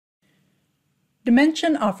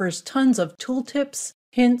Dimension offers tons of tooltips,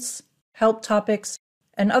 hints, help topics,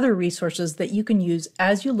 and other resources that you can use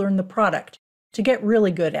as you learn the product to get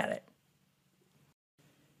really good at it.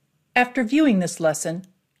 After viewing this lesson,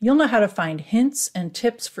 you'll know how to find hints and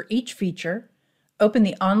tips for each feature, open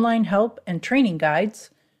the online help and training guides,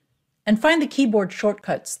 and find the keyboard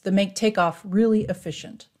shortcuts that make Takeoff really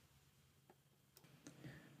efficient.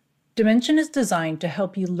 Dimension is designed to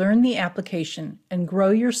help you learn the application and grow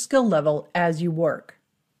your skill level as you work.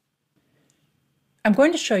 I'm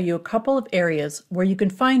going to show you a couple of areas where you can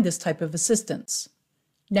find this type of assistance.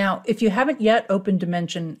 Now, if you haven't yet opened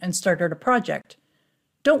Dimension and started a project,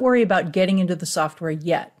 don't worry about getting into the software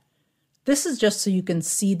yet. This is just so you can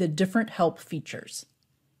see the different help features.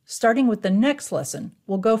 Starting with the next lesson,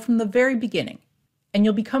 we'll go from the very beginning, and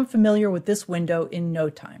you'll become familiar with this window in no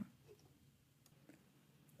time.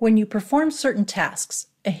 When you perform certain tasks,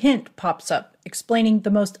 a hint pops up explaining the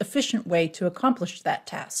most efficient way to accomplish that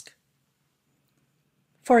task.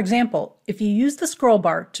 For example, if you use the scroll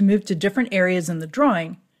bar to move to different areas in the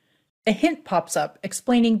drawing, a hint pops up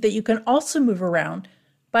explaining that you can also move around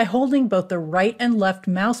by holding both the right and left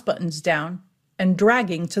mouse buttons down and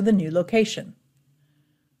dragging to the new location.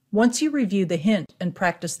 Once you review the hint and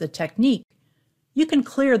practice the technique, you can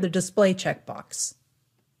clear the display checkbox.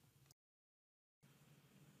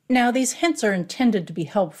 Now, these hints are intended to be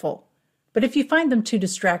helpful, but if you find them too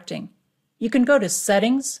distracting, you can go to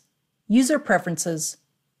Settings, User Preferences,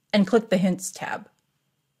 and click the Hints tab.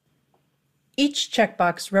 Each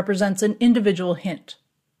checkbox represents an individual hint.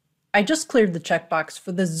 I just cleared the checkbox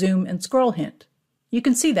for the zoom and scroll hint. You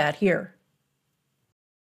can see that here.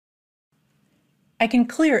 I can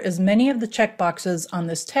clear as many of the checkboxes on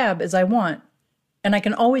this tab as I want, and I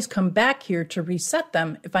can always come back here to reset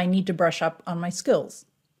them if I need to brush up on my skills.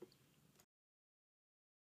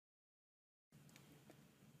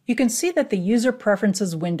 You can see that the User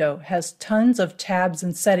Preferences window has tons of tabs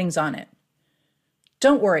and settings on it.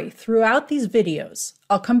 Don't worry, throughout these videos,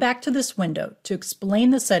 I'll come back to this window to explain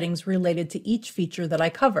the settings related to each feature that I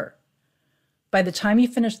cover. By the time you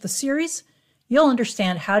finish the series, you'll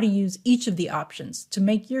understand how to use each of the options to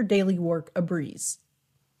make your daily work a breeze.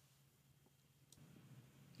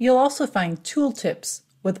 You'll also find tooltips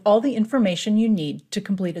with all the information you need to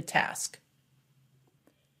complete a task.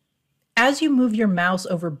 As you move your mouse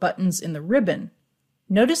over buttons in the ribbon,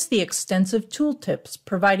 notice the extensive tooltips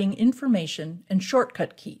providing information and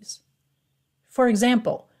shortcut keys. For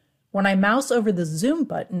example, when I mouse over the zoom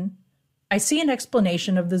button, I see an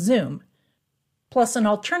explanation of the zoom, plus an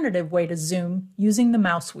alternative way to zoom using the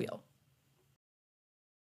mouse wheel.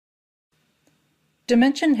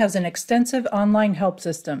 Dimension has an extensive online help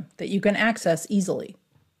system that you can access easily.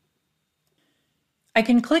 I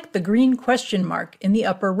can click the green question mark in the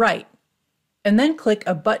upper right, and then click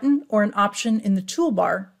a button or an option in the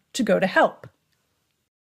toolbar to go to Help.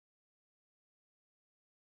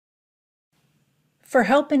 For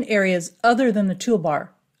help in areas other than the toolbar,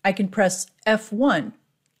 I can press F1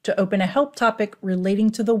 to open a help topic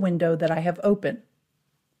relating to the window that I have open.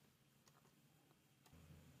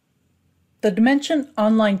 The Dimension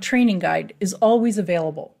Online Training Guide is always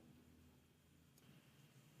available.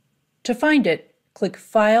 To find it, click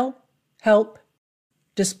File, Help,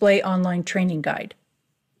 Display Online Training Guide.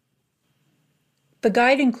 The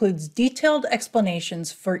guide includes detailed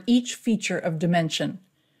explanations for each feature of Dimension,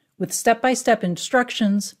 with step-by-step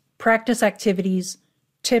instructions, practice activities,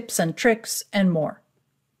 tips and tricks, and more.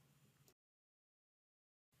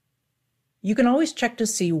 You can always check to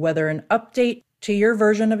see whether an update to your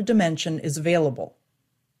version of Dimension is available.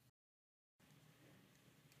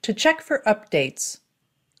 To check for updates,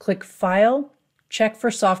 click File, Check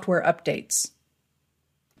for Software Updates.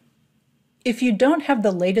 If you don't have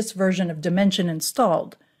the latest version of Dimension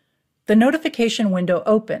installed, the notification window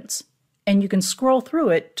opens, and you can scroll through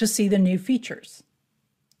it to see the new features.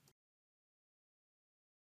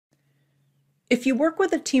 If you work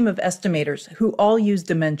with a team of estimators who all use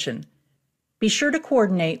Dimension, be sure to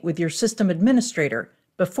coordinate with your system administrator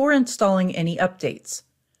before installing any updates.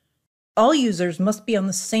 All users must be on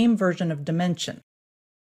the same version of Dimension.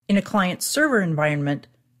 In a client-server environment,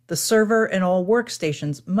 the server and all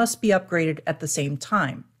workstations must be upgraded at the same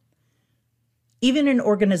time. Even in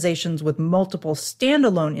organizations with multiple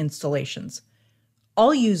standalone installations,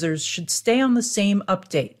 all users should stay on the same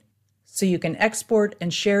update so you can export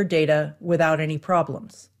and share data without any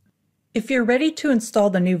problems. If you're ready to install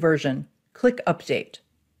the new version, click Update.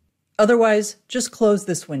 Otherwise, just close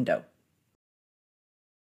this window.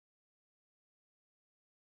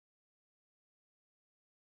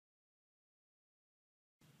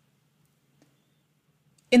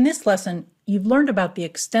 In this lesson, you've learned about the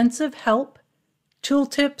extensive help,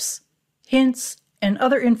 tooltips, hints, and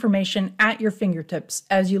other information at your fingertips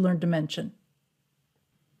as you learn Dimension.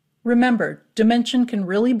 Remember, Dimension can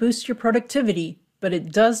really boost your productivity, but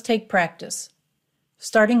it does take practice.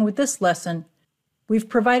 Starting with this lesson, we've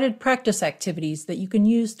provided practice activities that you can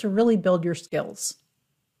use to really build your skills.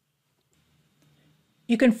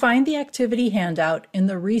 You can find the activity handout in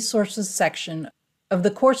the Resources section of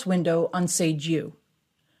the course window on Sage U.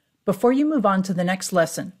 Before you move on to the next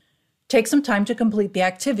lesson, take some time to complete the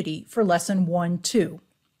activity for Lesson 1-2.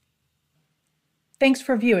 Thanks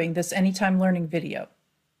for viewing this Anytime Learning video.